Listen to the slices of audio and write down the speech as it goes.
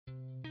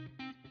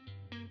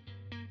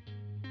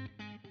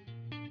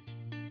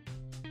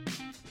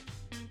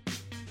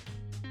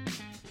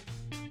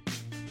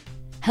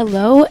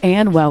Hello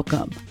and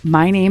welcome.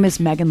 My name is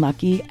Megan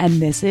Lucky,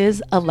 and this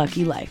is A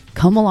Lucky Life.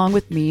 Come along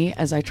with me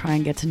as I try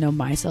and get to know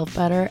myself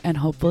better and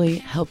hopefully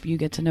help you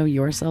get to know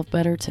yourself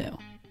better too.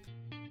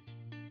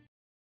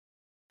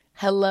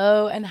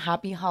 Hello and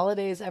happy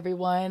holidays,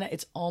 everyone.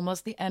 It's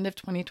almost the end of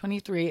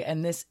 2023,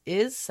 and this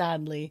is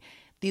sadly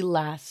the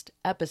last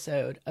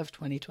episode of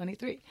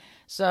 2023.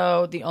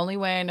 So the only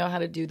way I know how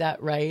to do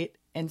that right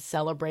and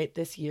celebrate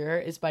this year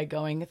is by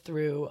going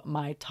through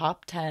my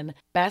top 10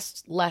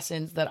 best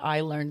lessons that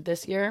I learned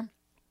this year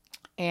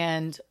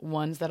and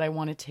ones that I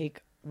want to take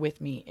with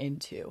me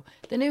into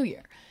the new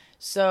year.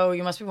 So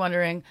you must be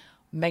wondering,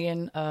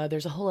 Megan,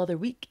 there's a whole other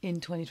week in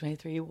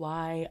 2023.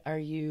 Why are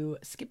you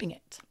skipping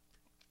it?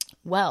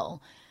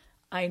 Well,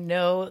 I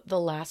know the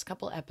last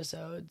couple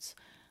episodes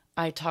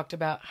I talked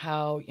about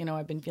how,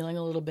 I've been feeling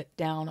a little bit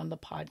down on the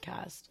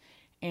podcast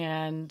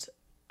and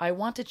I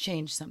want to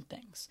change some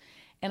things.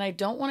 And I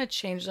don't want to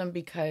change them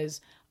because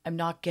I'm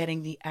not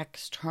getting the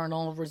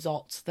external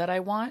results that I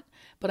want,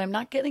 but I'm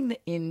not getting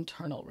the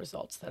internal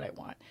results that I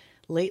want.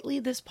 Lately,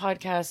 this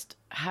podcast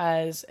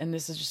has, and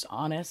this is just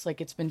honest,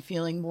 it's been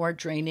feeling more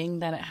draining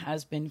than it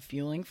has been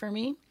fueling for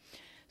me.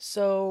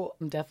 So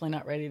I'm definitely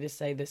not ready to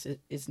say this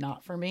is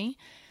not for me,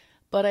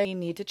 but I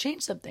need to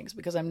change some things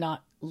because I'm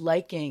not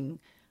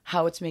liking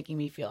how it's making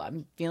me feel.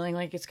 I'm feeling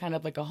like it's kind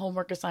of like a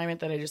homework assignment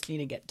that I just need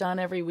to get done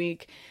every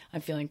week.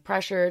 I'm feeling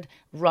pressured,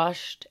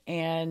 rushed,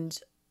 and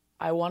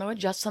I want to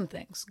adjust some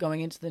things going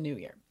into the new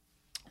year.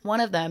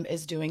 One of them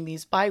is doing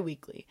these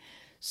bi-weekly.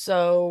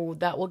 So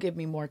that will give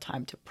me more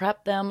time to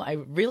prep them. I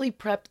really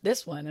prepped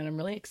this one and I'm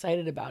really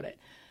excited about it.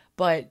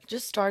 But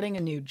just starting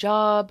a new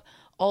job,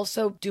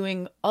 also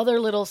doing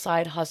other little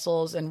side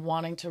hustles and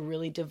wanting to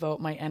really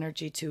devote my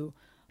energy to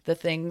the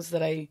things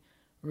that I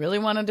really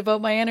want to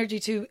devote my energy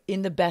to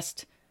in the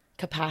best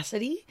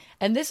capacity.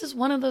 And this is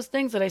one of those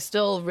things that I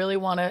still really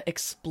want to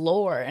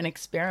explore and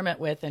experiment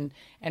with and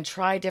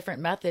try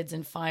different methods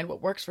and find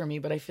what works for me.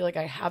 But I feel like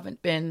I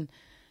haven't been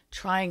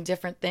trying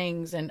different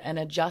things and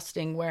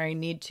adjusting where I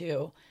need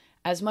to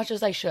as much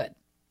as I should.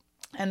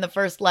 And the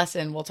first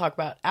lesson we'll talk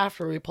about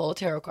after we pull a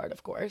tarot card,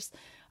 of course,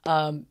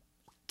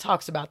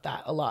 talks about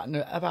that a lot and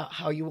about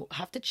how you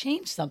have to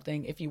change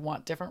something if you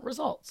want different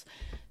results.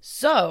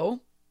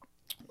 So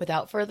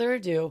without further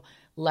ado,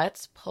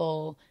 let's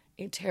pull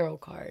a tarot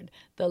card,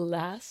 the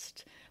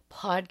last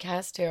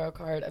podcast tarot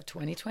card of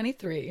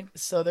 2023.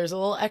 So there's a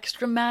little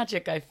extra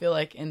magic, I feel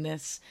like, in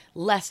this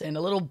lesson,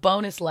 a little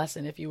bonus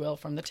lesson, if you will,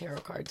 from the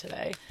tarot card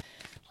today.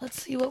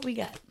 Let's see what we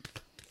get.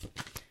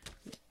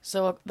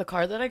 So the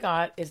card that I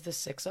got is the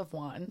Six of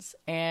Wands,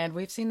 and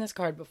we've seen this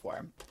card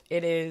before.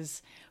 It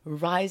is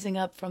rising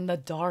up from the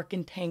dark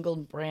and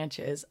tangled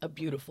branches, a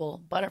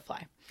beautiful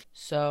butterfly.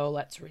 So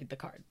let's read the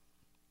card.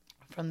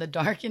 From the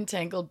dark and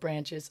tangled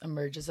branches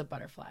emerges a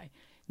butterfly.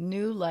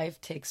 New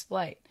life takes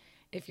flight.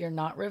 If you're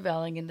not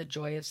reveling in the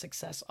joy of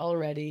success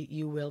already,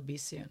 you will be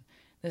soon.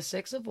 The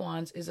Six of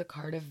Wands is a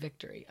card of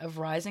victory, of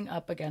rising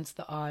up against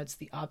the odds.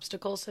 The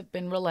obstacles have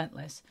been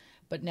relentless,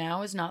 but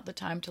now is not the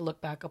time to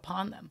look back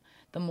upon them.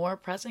 The more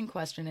pressing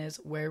question is,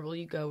 where will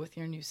you go with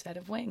your new set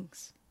of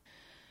wings?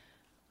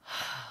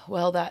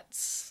 Well,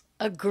 that's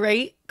a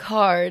great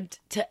card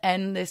to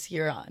end this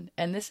year on.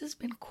 And this has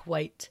been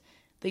quite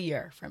the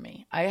year for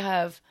me. I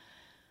have,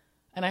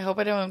 and I hope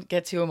I don't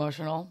get too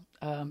emotional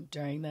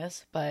during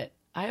this, but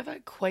I have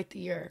had quite the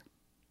year.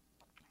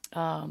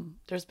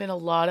 There's been a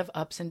lot of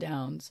ups and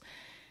downs,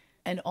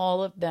 and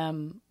all of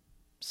them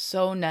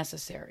so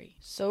necessary,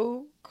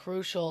 so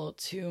crucial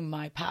to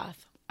my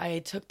path. I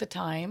took the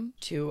time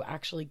to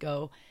actually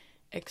go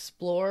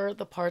explore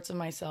the parts of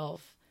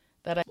myself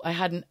that I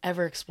hadn't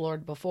ever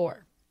explored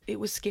before. It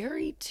was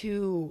scary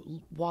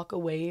to walk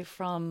away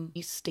from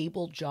a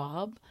stable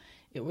job.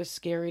 It was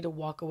scary to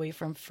walk away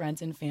from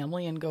friends and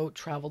family and go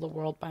travel the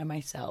world by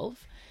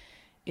myself.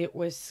 It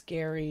was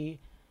scary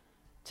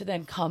to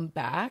then come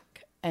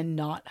back and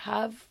not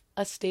have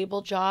a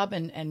stable job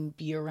and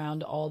be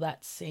around all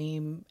that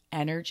same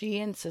energy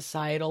and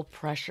societal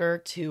pressure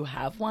to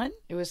have one.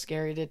 It was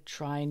scary to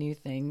try new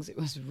things. It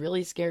was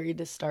really scary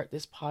to start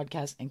this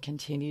podcast and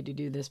continue to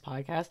do this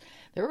podcast.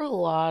 There were a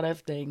lot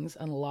of things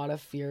and a lot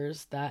of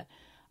fears that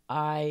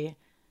I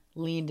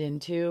leaned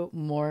into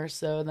more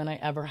so than I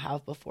ever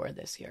have before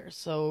this year.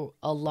 So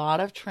a lot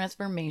of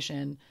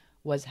transformation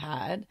was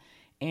had,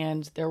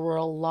 and there were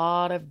a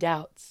lot of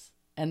doubts.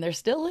 And there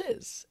still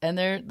is. And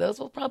those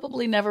will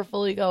probably never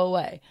fully go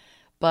away.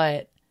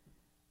 But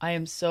I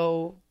am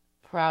so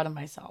proud of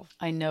myself.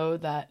 I know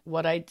that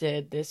what I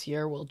did this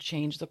year will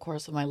change the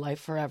course of my life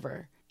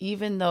forever.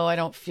 Even though I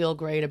don't feel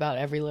great about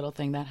every little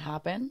thing that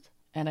happened,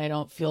 and I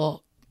don't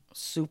feel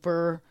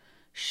super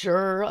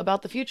sure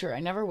about the future. I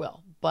never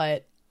will.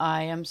 But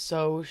I am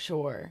so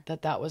sure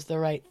that that was the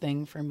right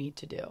thing for me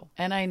to do.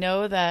 And I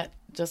know that,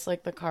 just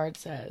like the card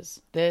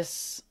says,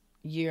 this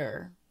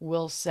year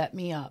will set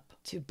me up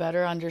to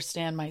better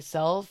understand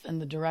myself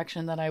and the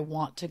direction that I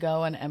want to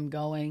go and am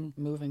going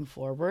moving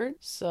forward.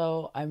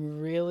 So I'm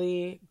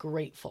really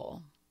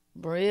grateful,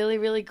 really,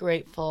 really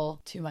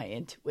grateful to my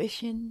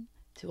intuition,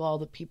 to all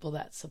the people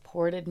that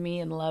supported me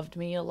and loved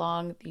me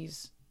along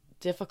these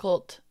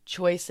difficult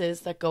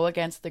choices that go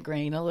against the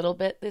grain a little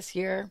bit this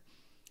year,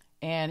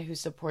 and who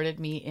supported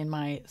me in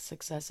my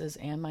successes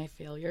and my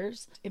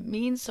failures. It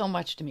means so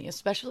much to me,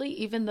 especially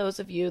even those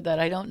of you that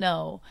I don't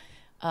know,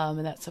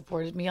 and that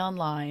supported me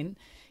online,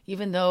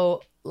 even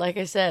though, like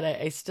I said,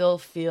 I still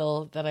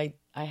feel that I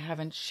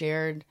haven't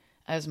shared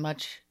as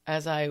much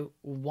as I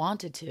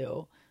wanted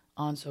to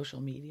on social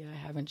media. I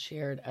haven't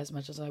shared as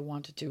much as I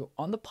wanted to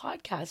on the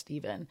podcast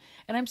even.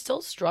 And I'm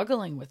still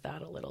struggling with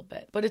that a little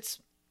bit. But it's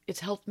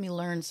helped me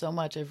learn so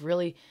much. I've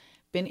really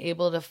been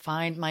able to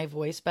find my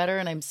voice better,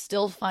 and I'm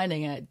still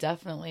finding it.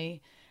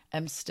 Definitely.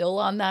 I'm still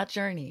on that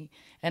journey,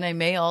 and I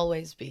may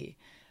always be.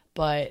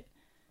 But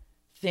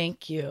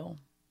thank you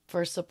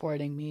for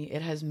supporting me.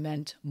 It has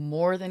meant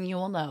more than you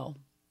will know.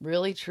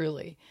 Really,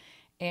 truly.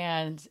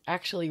 And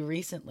actually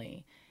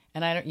recently,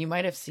 and you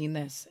might have seen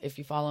this if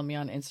you follow me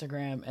on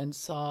Instagram and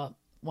saw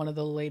one of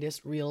the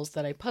latest reels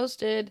that I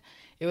posted.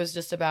 It was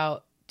just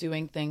about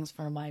doing things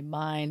for my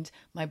mind,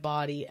 my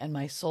body, and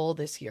my soul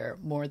this year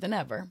more than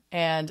ever.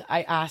 And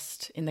I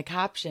asked in the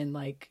caption,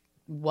 like,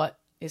 what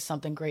is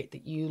something great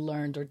that you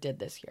learned or did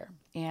this year?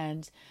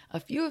 And a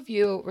few of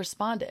you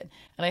responded,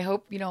 and I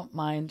hope you don't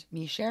mind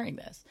me sharing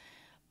this.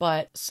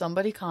 But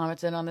somebody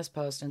commented on this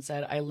post and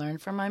said, I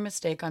learned from my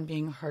mistake on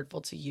being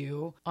hurtful to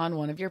you on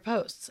one of your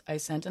posts. I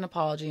sent an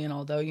apology, and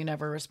although you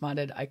never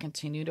responded, I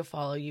continue to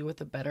follow you with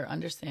a better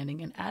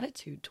understanding and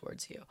attitude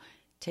towards you.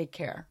 Take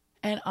care.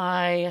 And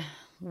I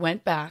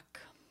went back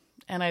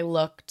and I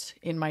looked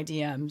in my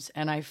DMs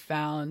and I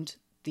found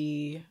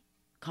the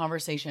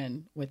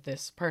conversation with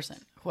this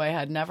person who I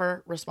had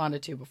never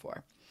responded to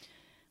before,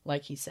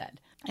 like he said.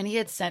 And he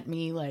had sent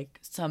me like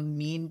some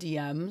mean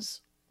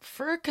DMs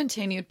for a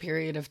continued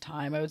period of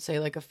time, I would say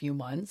like a few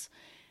months.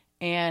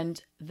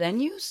 And then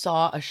you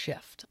saw a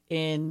shift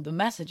in the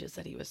messages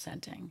that he was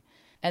sending.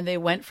 And they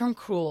went from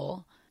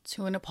cruel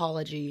to an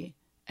apology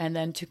and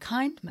then to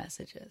kind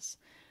messages.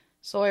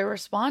 So I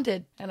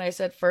responded and I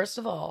said, first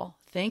of all,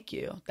 thank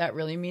you. That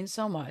really means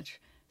so much.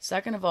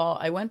 Second of all,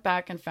 I went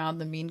back and found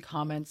the mean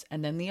comments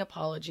and then the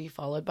apology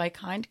followed by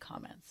kind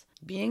comments.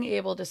 Being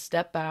able to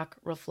step back,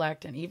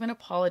 reflect, and even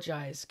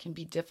apologize can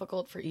be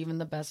difficult for even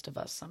the best of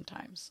us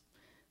sometimes.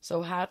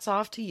 So hats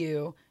off to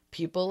you.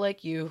 People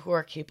like you who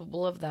are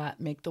capable of that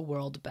make the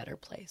world a better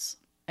place.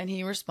 And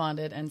he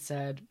responded and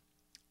said,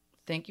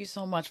 thank you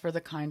so much for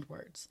the kind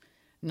words.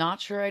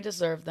 Not sure I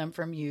deserve them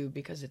from you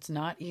because it's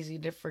not easy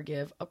to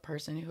forgive a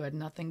person who had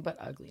nothing but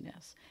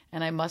ugliness.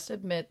 And I must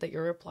admit that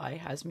your reply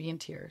has me in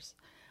tears.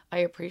 I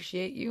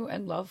appreciate you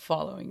and love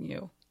following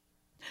you.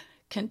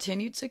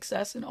 Continued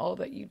success in all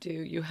that you do.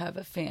 You have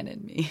a fan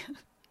in me.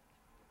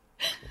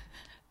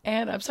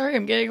 And I'm sorry,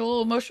 I'm getting a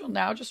little emotional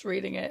now just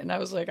reading it. And I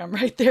was like, I'm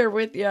right there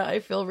with you. I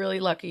feel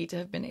really lucky to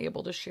have been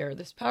able to share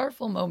this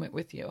powerful moment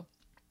with you.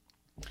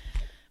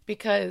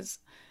 Because,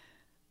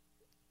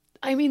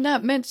 I mean,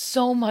 that meant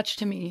so much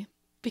to me.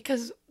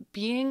 Because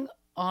being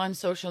on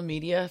social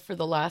media for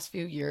the last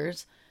few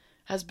years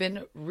has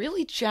been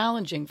really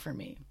challenging for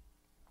me.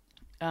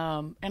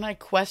 And I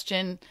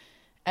question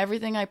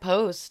everything I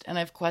post. And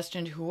I've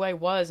questioned who I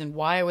was and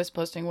why I was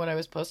posting what I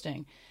was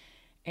posting.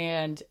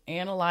 And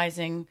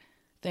analyzing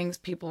things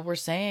people were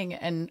saying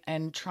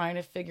and trying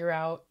to figure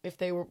out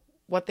if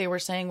what they were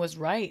saying was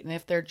right and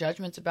if their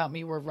judgments about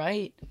me were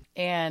right.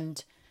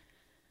 And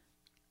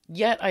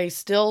yet I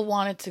still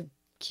wanted to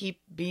keep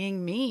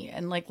being me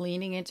and like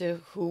leaning into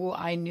who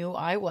I knew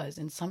I was.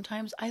 And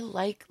sometimes I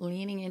like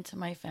leaning into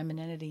my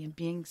femininity and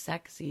being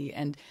sexy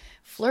and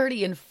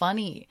flirty and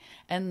funny.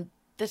 And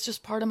that's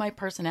just part of my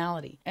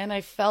personality. And I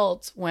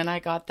felt when I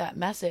got that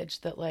message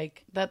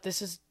that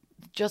this is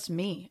just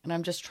me and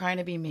I'm just trying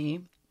to be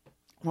me.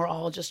 We're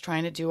all just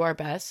trying to do our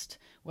best,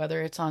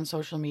 whether it's on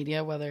social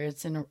media, whether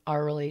it's in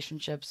our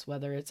relationships,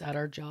 whether it's at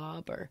our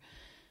job or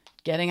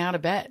getting out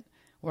of bed.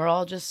 We're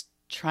all just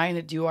trying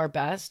to do our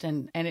best.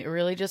 And it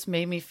really just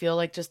made me feel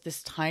like just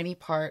this tiny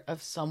part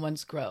of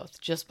someone's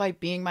growth just by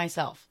being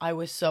myself. I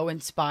was so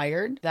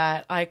inspired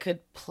that I could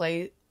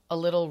play a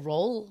little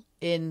role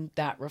in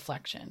that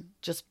reflection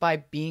just by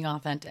being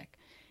authentic.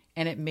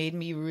 And it made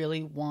me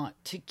really want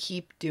to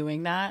keep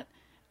doing that.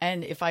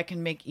 And if I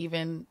can make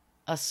even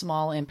a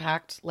small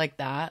impact like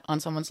that on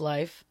someone's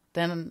life,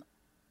 then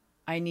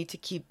I need to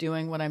keep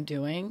doing what I'm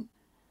doing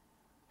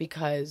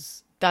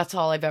because that's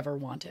all I've ever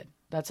wanted.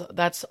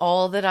 That's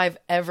all that I've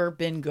ever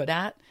been good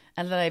at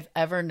and that I've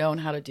ever known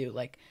how to do.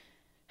 Like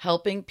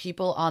helping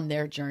people on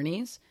their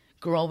journeys,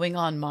 growing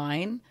on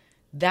mine.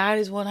 That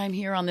is what I'm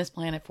here on this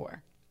planet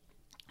for.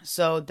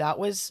 So that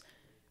was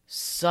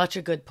such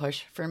a good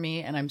push for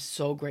me. And I'm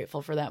so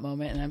grateful for that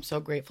moment. And I'm so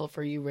grateful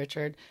for you,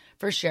 Richard,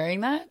 for sharing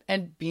that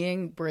and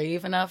being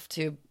brave enough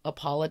to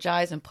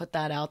apologize and put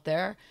that out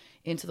there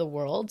into the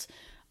world.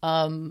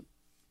 The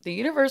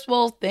universe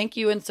will thank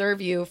you and serve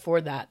you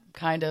for that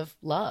kind of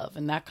love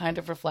and that kind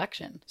of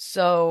reflection.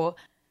 So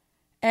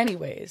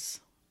anyways,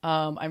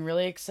 I'm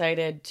really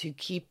excited to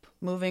keep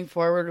moving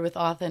forward with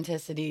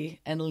authenticity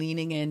and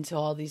leaning into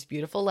all these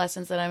beautiful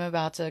lessons that I'm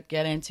about to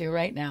get into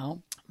right now.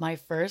 my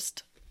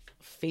first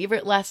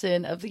favorite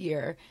lesson of the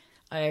year.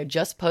 I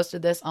just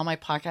posted this on my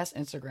podcast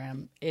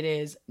Instagram. It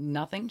is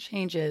nothing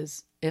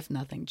changes if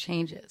nothing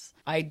changes.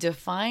 I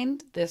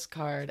defined this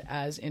card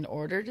as, in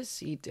order to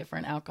see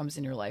different outcomes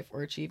in your life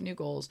or achieve new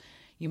goals,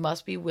 you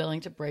must be willing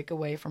to break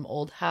away from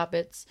old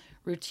habits,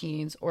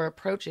 routines, or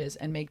approaches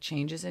and make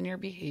changes in your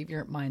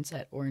behavior,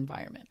 mindset, or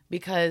environment.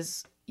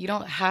 Because you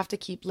don't have to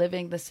keep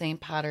living the same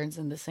patterns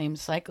and the same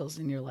cycles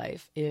in your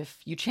life if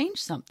you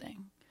change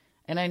something.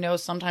 And I know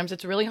sometimes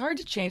it's really hard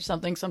to change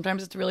something.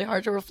 Sometimes it's really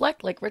hard to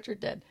reflect, like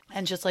Richard did.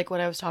 And just like what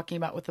I was talking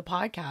about with the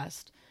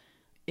podcast,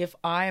 if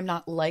I'm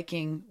not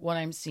liking what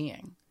I'm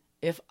seeing,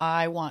 if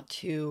I want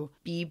to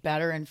be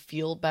better and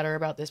feel better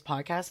about this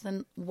podcast,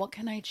 then what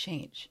can I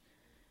change?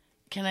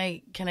 Can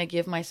I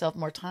give myself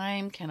more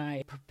time? Can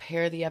I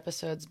prepare the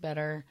episodes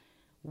better?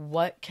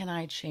 What can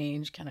I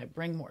change? Can I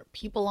bring more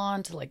people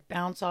on to like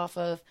bounce off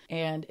of?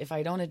 And if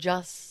I don't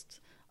adjust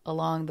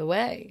along the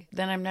way,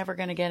 then I'm never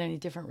going to get any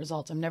different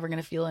results. I'm never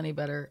going to feel any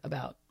better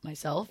about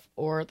myself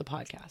or the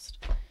podcast.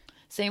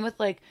 Same with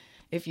like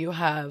if you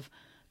have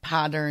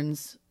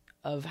patterns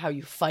of how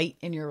you fight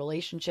in your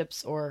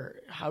relationships or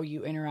how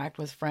you interact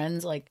with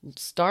friends, like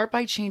start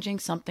by changing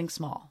something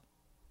small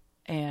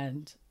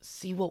and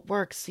see what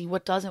works, see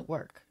what doesn't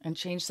work, and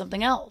change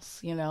something else,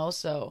 you know?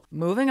 So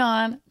moving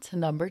on to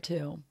number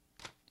 2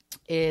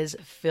 is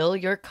fill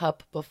your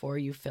cup before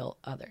you fill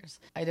others.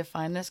 I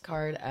define this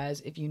card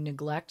as, if you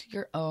neglect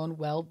your own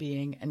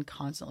well-being and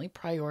constantly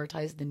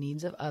prioritize the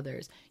needs of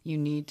others, you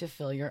need to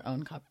fill your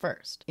own cup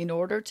first. In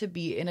order to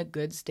be in a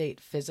good state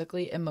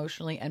physically,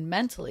 emotionally, and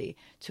mentally,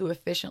 to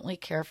efficiently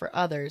care for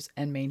others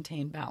and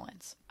maintain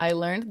balance. I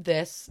learned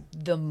this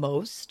the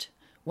most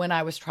when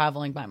I was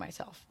traveling by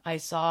myself. I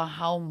saw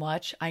how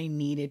much I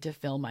needed to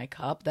fill my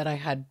cup that I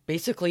had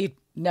basically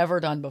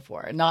never done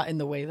before, not in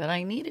the way that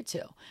I needed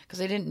to,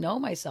 because I didn't know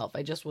myself.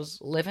 I just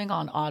was living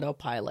on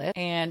autopilot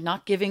and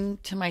not giving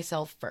to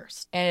myself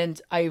first.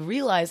 And I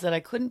realized that I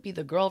couldn't be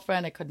the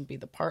girlfriend, I couldn't be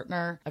the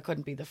partner, I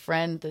couldn't be the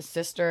friend, the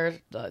sister,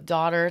 the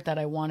daughter that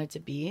I wanted to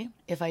be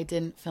if I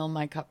didn't fill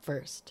my cup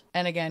first.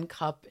 And again,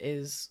 cup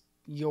is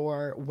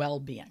your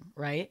well-being,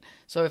 right?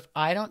 So if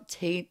I don't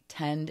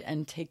tend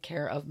and take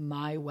care of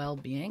my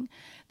well-being,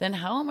 then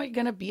how am I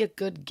going to be a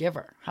good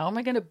giver? How am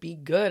I going to be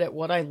good at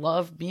what I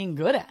love being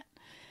good at?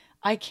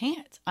 I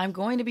can't. I'm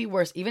going to be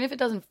worse. Even if it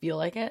doesn't feel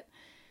like it,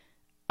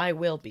 I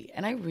will be.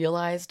 And I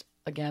realized,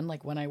 again,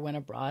 like when I went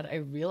abroad, I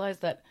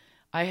realized that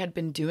I had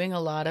been doing a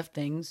lot of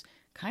things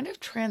kind of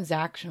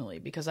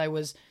transactionally because I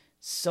was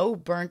so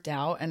burnt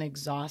out and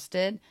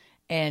exhausted,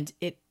 and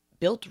it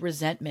built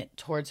resentment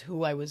towards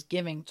who I was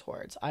giving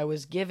towards. I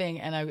was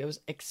giving and I was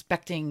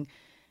expecting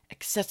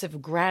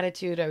excessive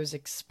gratitude. I was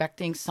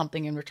expecting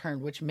something in return,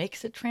 which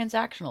makes it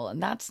transactional.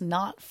 And that's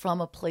not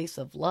from a place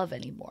of love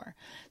anymore.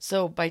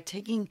 So by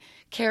taking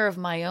care of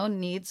my own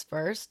needs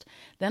first,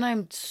 then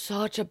I'm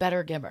such a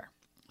better giver.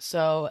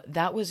 So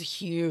that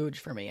was huge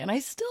for me. And I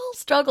still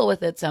struggle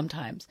with it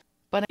sometimes.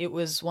 But it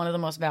was one of the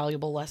most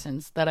valuable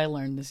lessons that I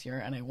learned this year,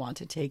 and I want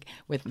to take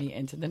with me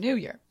into the new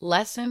year.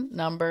 Lesson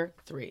number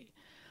 3.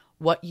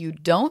 What you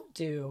don't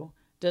do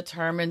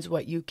determines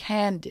what you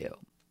can do.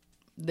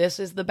 This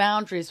is the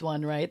boundaries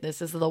one, right?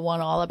 This is the one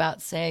all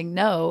about saying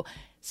no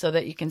so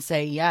that you can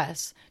say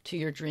yes to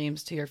your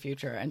dreams, to your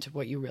future, and to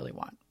what you really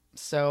want.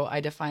 So I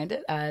defined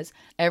it as,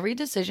 every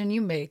decision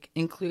you make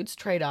includes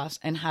trade-offs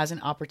and has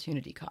an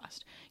opportunity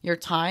cost. Your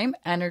time,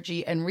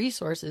 energy, and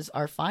resources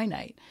are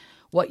finite.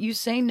 What you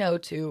say no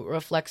to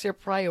reflects your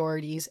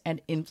priorities and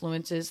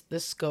influences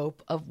the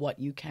scope of what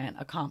you can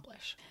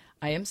accomplish.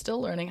 I am still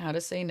learning how to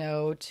say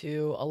no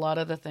to a lot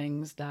of the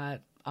things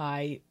that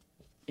I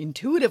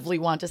intuitively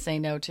want to say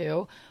no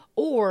to,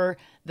 or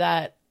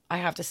that I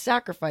have to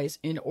sacrifice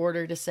in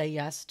order to say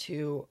yes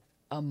to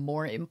a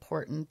more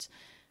important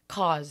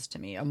cause to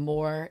me, a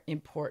more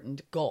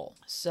important goal.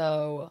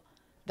 So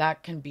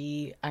that can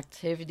be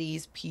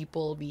activities,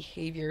 people,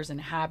 behaviors, and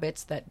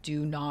habits that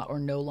do not or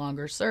no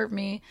longer serve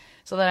me,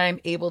 so that I'm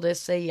able to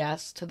say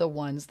yes to the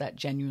ones that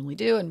genuinely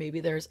do. And maybe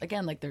there's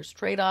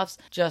trade-offs,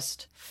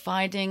 just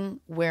finding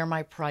where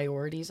my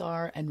priorities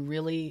are and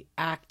really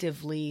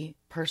actively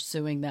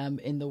pursuing them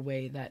in the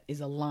way that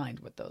is aligned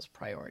with those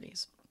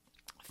priorities,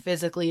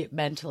 physically,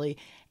 mentally,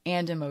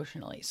 and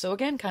emotionally. So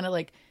again, kind of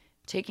like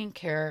taking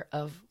care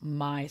of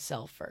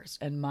myself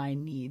first and my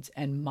needs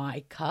and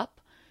my cup,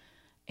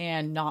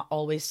 and not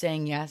always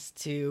saying yes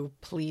to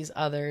please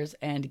others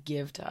and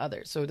give to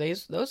others. So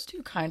those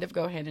two kind of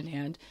go hand in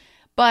hand,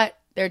 but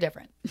they're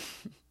different.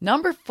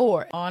 Number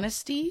 4,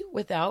 honesty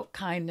without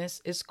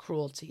kindness is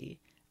cruelty,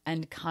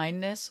 and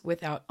kindness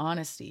without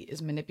honesty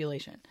is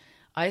manipulation.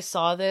 I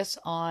saw this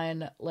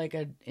on like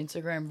an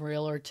Instagram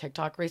reel or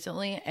TikTok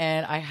recently,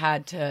 and I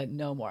had to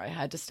know more. I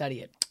had to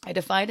study it. I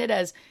defined it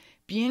as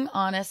Being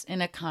honest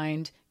in a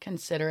kind,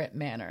 considerate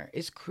manner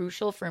is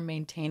crucial for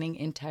maintaining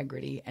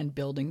integrity and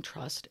building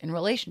trust in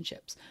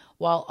relationships,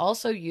 while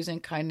also using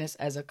kindness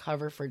as a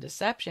cover for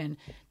deception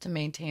to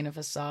maintain a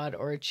facade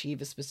or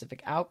achieve a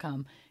specific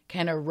outcome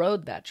can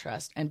erode that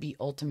trust and be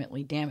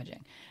ultimately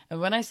damaging. And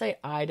when I say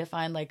I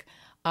define, like,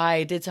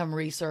 I did some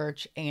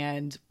research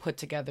and put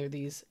together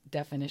these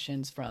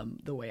definitions from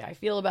the way I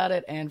feel about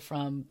it and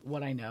from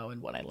what I know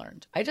and what I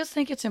learned. I just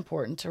think it's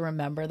important to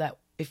remember that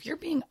if you're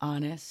being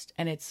honest,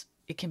 and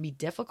it can be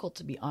difficult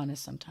to be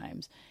honest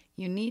sometimes,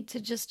 you need to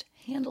just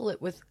handle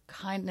it with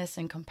kindness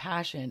and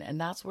compassion. And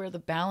that's where the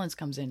balance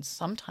comes in.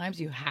 Sometimes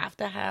you have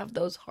to have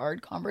those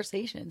hard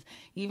conversations,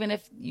 even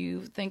if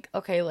you think,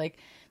 okay, like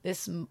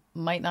this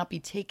might not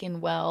be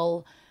taken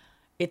well.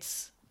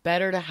 It's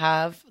better to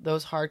have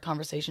those hard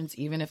conversations,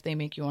 even if they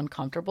make you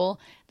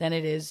uncomfortable, than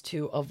it is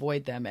to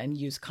avoid them and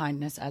use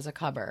kindness as a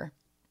cover.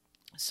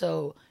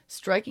 So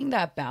striking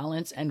that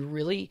balance and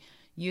really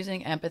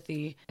using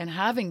empathy and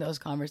having those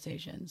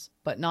conversations,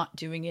 but not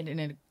doing it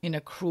in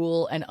a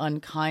cruel and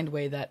unkind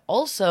way that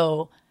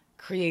also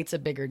creates a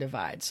bigger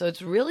divide. So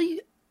it's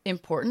really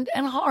important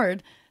and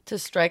hard to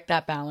strike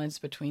that balance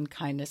between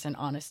kindness and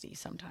honesty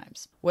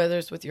sometimes, whether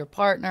it's with your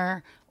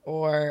partner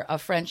or a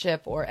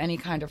friendship or any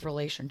kind of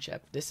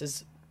relationship. This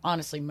is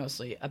honestly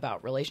mostly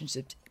about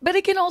relationships, but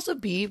it can also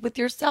be with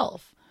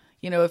yourself.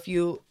 You know, if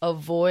you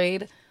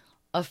avoid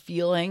a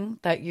feeling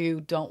that you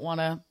don't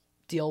want to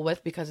deal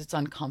with because it's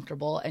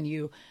uncomfortable and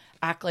you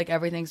act like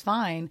everything's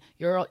fine,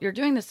 you're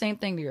doing the same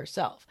thing to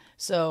yourself.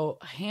 So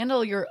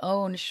handle your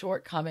own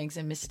shortcomings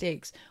and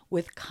mistakes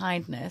with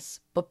kindness,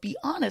 but be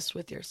honest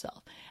with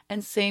yourself.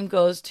 And same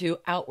goes to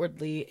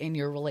outwardly in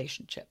your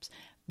relationships.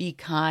 Be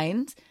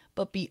kind,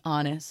 but be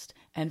honest,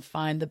 and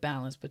find the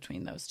balance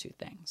between those two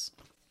things.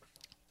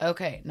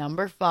 Okay,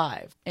 number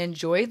 5,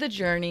 enjoy the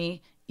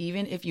journey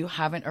even if you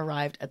haven't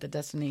arrived at the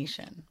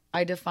destination.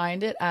 I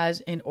defined it as,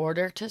 in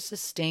order to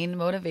sustain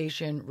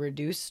motivation,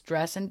 reduce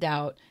stress and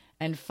doubt,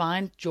 and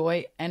find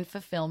joy and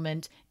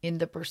fulfillment in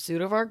the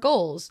pursuit of our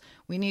goals,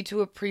 we need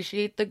to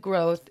appreciate the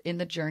growth in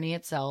the journey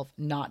itself,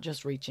 not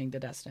just reaching the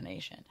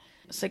destination.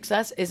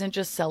 Success isn't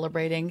just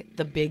celebrating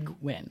the big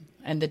win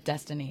and the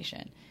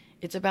destination.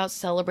 It's about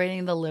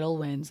celebrating the little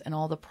wins and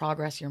all the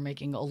progress you're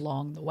making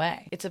along the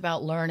way. It's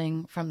about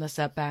learning from the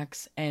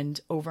setbacks and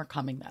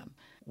overcoming them.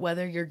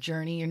 Whether your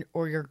journey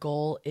or your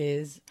goal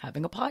is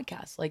having a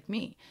podcast like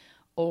me,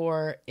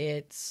 or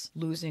it's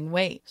losing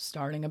weight,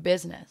 starting a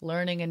business,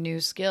 learning a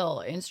new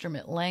skill,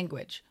 instrument,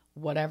 language,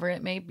 whatever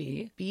it may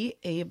be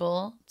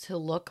able to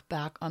look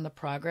back on the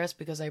progress,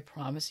 because I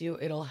promise you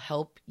it'll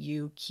help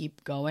you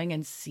keep going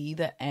and see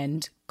the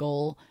end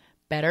goal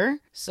better.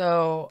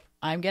 So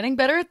I'm getting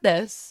better at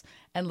this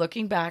and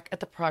looking back at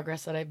the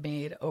progress that I've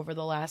made over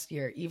the last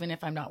year, even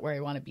if I'm not where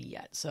I want to be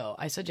yet. So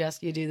I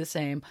suggest you do the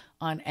same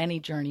on any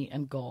journey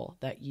and goal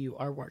that you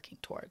are working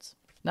towards.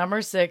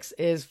 Number 6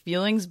 is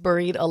feelings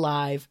buried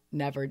alive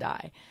never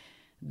die.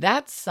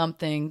 That's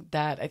something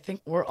that I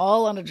think we're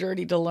all on a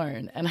journey to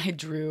learn. And I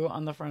drew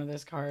on the front of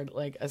this card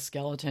like a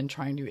skeleton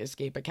trying to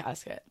escape a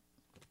casket.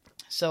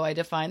 So I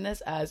define this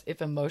as,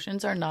 if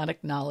emotions are not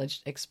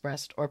acknowledged,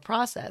 expressed, or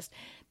processed,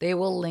 they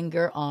will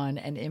linger on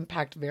and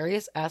impact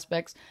various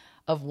aspects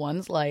of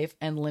one's life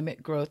and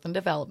limit growth and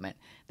development.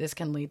 This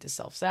can lead to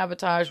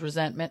self-sabotage,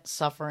 resentment,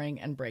 suffering,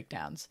 and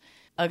breakdowns.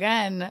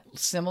 Again,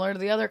 similar to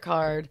the other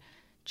card,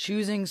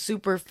 choosing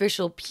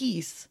superficial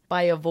peace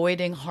by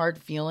avoiding hard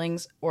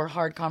feelings or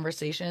hard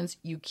conversations,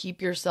 you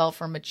keep yourself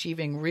from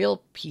achieving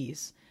real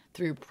peace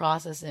through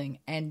processing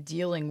and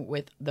dealing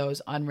with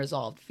those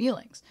unresolved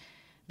feelings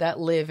that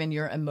live in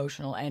your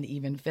emotional and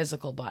even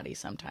physical body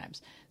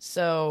sometimes.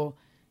 So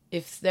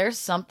if there's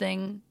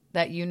something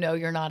that you know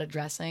you're not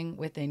addressing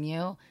within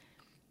you,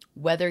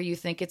 whether you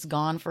think it's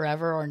gone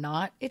forever or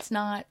not, it's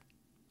not.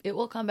 It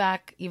will come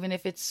back. Even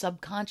if it's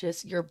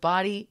subconscious, your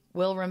body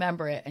will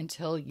remember it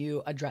until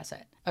you address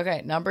it.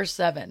 Okay, number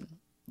 7.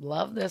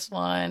 Love this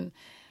one.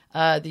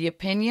 The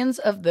opinions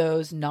of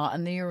those not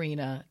in the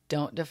arena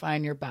don't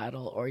define your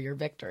battle or your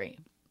victory.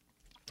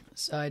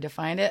 So I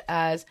defined it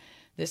as,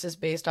 this is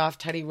based off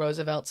Teddy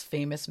Roosevelt's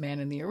famous Man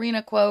in the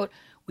Arena quote,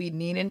 "We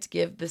needn't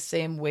give the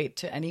same weight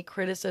to any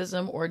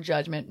criticism or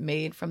judgment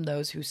made from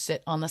those who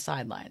sit on the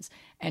sidelines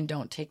and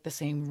don't take the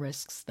same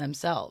risks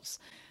themselves."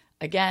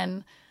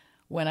 Again,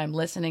 when I'm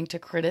listening to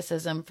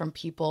criticism from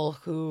people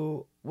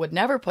who would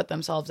never put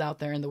themselves out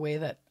there in the way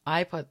that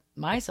I put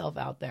myself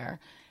out there,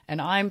 and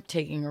I'm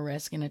taking a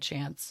risk and a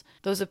chance,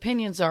 those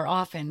opinions are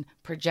often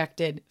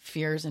projected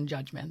fears and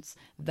judgments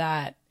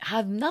that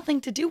have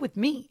nothing to do with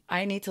me.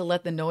 I need to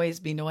let the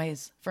noise be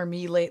noise. For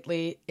me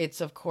lately,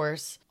 it's of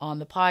course on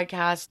the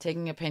podcast,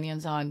 taking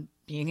opinions on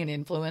being an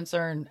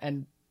influencer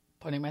and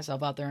putting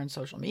myself out there on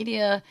social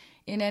media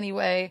in any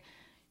way,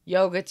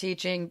 yoga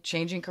teaching,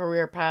 changing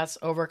career paths,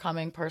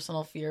 overcoming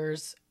personal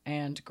fears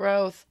and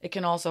growth. It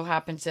can also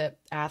happen to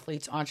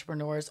athletes,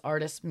 entrepreneurs,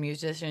 artists,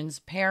 musicians,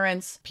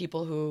 parents,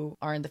 people who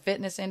are in the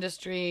fitness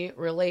industry,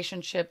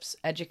 relationships,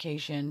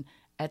 education,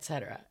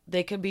 etc.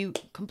 They could be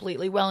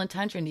completely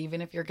well-intentioned,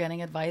 even if you're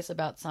getting advice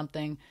about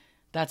something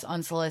that's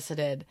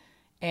unsolicited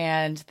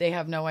and they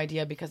have no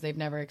idea because they've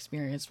never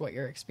experienced what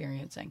you're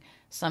experiencing.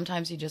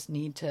 Sometimes you just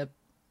need to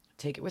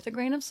take it with a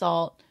grain of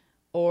salt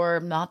or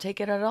not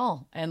take it at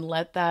all and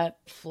let that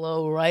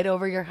flow right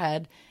over your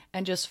head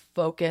and just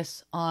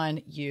focus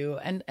on you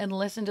and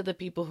listen to the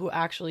people who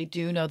actually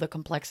do know the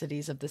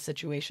complexities of the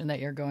situation that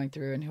you're going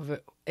through and who've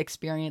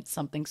experienced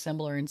something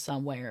similar in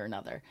some way or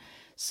another.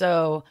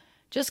 So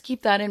just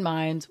keep that in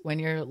mind when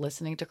you're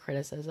listening to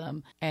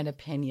criticism and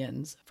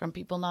opinions from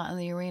people not in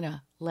the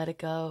arena. Let it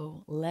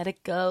go. Let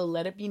it go.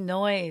 Let it be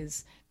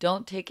noise.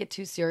 Don't take it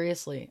too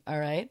seriously. All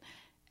right.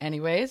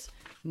 Anyways,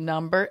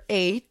 number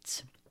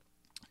 8,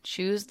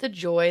 choose the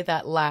joy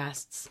that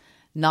lasts,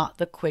 not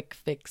the quick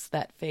fix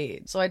that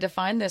fades. So I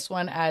define this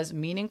one as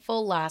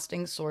meaningful,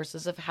 lasting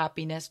sources of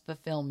happiness,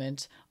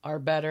 fulfillment are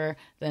better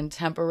than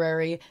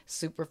temporary,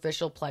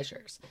 superficial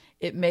pleasures.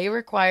 It may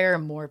require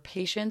more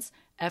patience,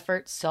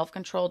 effort,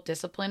 self-control,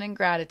 discipline, and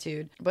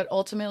gratitude, but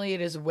ultimately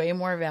it is way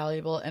more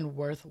valuable and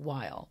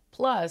worthwhile.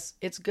 Plus,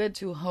 it's good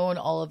to hone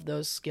all of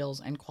those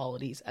skills and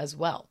qualities as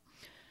well.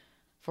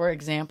 For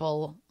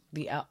example,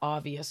 the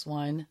obvious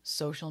one,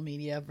 social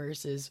media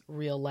versus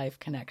real life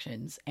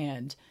connections,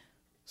 and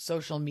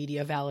social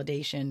media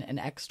validation and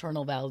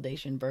external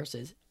validation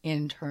versus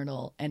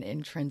internal and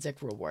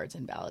intrinsic rewards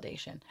and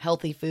validation.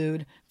 Healthy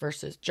food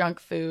versus junk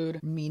food,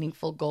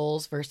 meaningful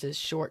goals versus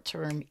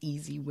short-term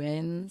easy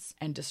wins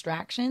and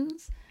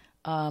distractions,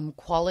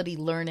 quality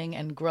learning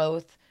and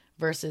growth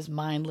versus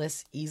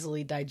mindless,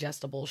 easily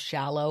digestible,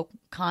 shallow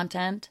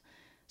content.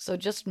 So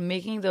just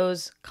making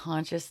those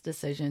conscious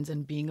decisions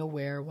and being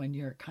aware when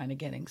you're kind of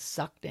getting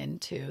sucked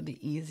into the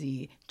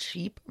easy,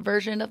 cheap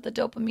version of the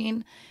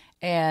dopamine,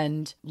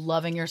 and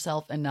loving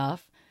yourself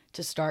enough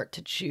to start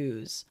to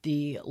choose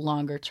the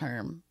longer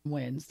term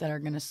wins that are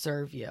going to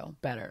serve you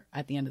better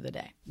at the end of the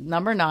day.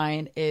 Number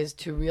 9 is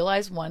to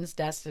realize one's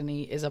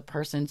destiny is a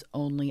person's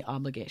only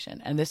obligation.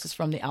 And this is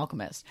from The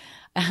Alchemist.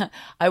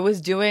 I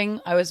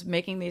was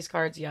making these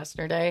cards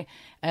yesterday,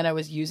 and I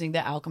was using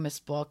The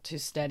Alchemist book to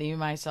steady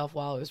myself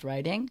while I was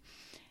writing.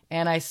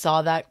 And I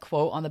saw that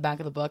quote on the back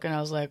of the book and I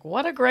was like,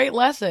 what a great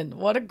lesson.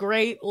 What a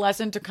great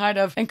lesson to kind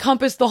of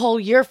encompass the whole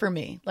year for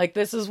me. Like,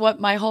 this is what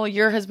my whole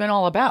year has been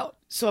all about.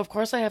 So of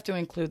course I have to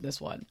include this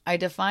one. I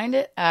defined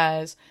it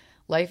as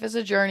life is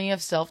a journey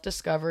of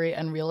self-discovery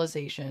and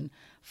realization.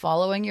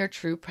 Following your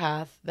true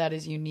path that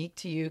is unique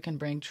to you can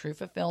bring true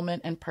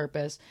fulfillment and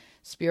purpose,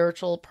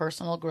 spiritual,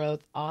 personal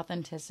growth,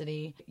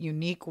 authenticity,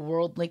 unique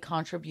worldly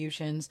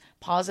contributions,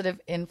 positive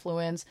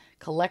influence,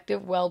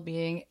 collective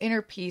well-being,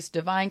 inner peace,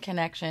 divine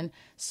connection,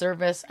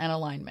 service, and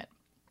alignment.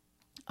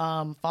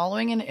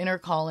 Following an inner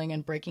calling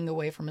and breaking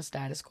away from a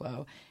status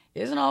quo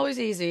isn't always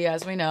easy,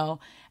 as we know,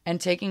 and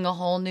taking a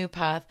whole new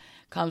path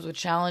comes with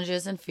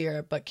challenges and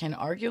fear, but can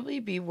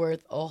arguably be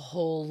worth a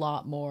whole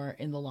lot more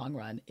in the long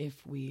run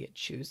if we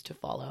choose to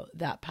follow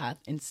that path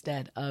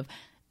instead of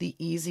the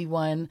easy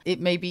one. It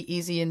may be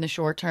easy in the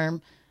short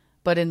term,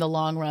 but in the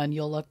long run,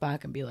 you'll look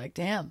back and be like,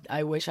 damn,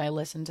 I wish I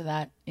listened to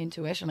that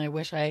intuition. I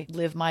wish I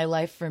lived my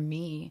life for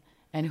me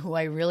and who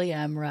I really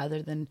am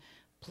rather than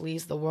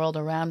please the world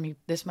around me.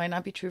 This might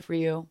not be true for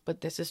you,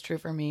 but this is true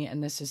for me,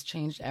 and this has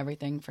changed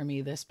everything for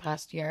me this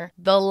past year.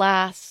 The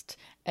last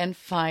and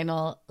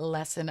final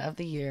lesson of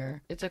the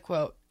year, it's a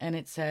quote, and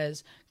it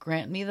says,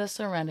 "Grant me the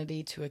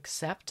serenity to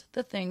accept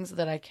the things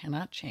that I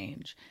cannot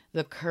change,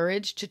 the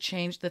courage to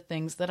change the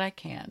things that I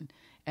can,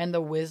 and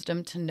the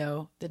wisdom to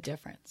know the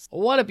difference."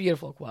 What a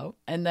beautiful quote.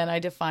 And then I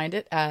defined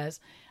it as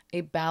a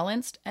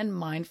balanced and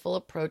mindful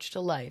approach to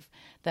life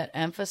that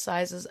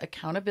emphasizes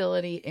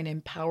accountability and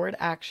empowered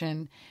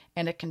action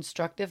and a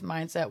constructive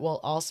mindset while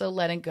also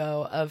letting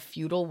go of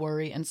futile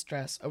worry and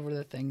stress over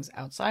the things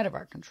outside of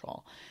our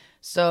control.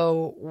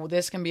 So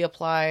this can be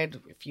applied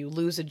if you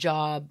lose a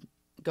job,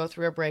 go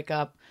through a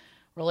breakup,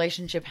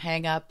 relationship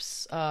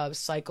hangups,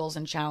 cycles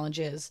and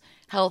challenges,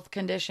 health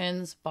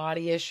conditions,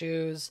 body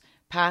issues,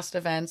 past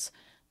events,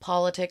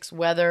 politics,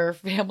 weather,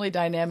 family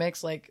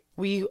dynamics. Like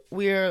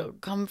we're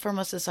come from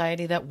a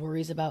society that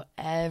worries about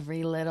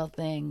every little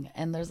thing.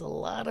 And there's a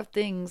lot of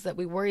things that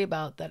we worry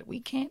about that we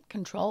can't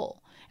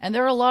control. And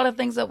there are a lot of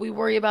things that we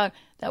worry about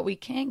that we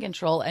can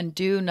control and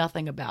do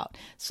nothing about.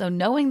 So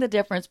knowing the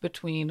difference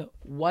between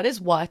what is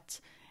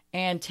what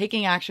and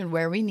taking action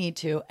where we need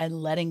to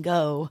and letting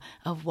go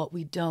of what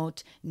we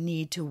don't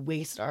need to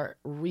waste our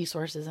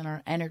resources and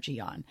our energy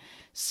on.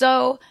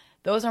 So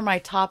those are my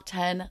top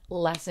 10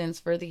 lessons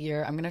for the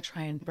year. I'm going to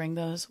try and bring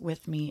those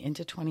with me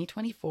into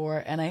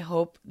 2024, and I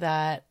hope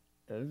that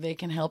they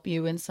can help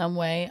you in some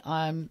way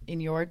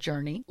in your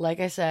journey. Like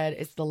I said,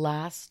 it's the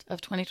last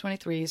of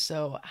 2023,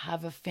 so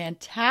have a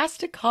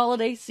fantastic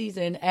holiday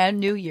season and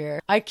new year.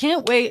 I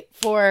can't wait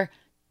for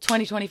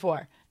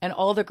 2024 and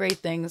all the great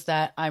things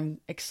that I'm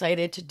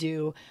excited to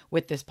do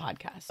with this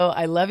podcast. So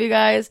I love you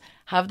guys.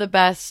 Have the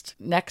best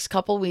next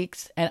couple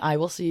weeks, and I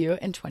will see you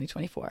in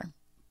 2024.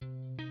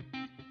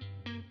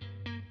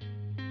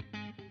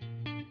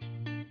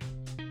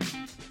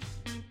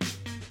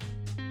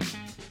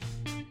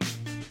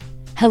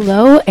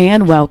 Hello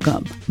and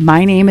welcome.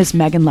 My name is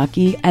Megan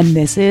Lucky and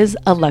this is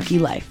A Lucky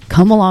Life.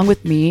 Come along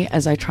with me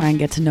as I try and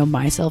get to know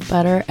myself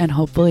better and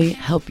hopefully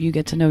help you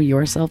get to know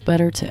yourself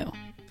better too.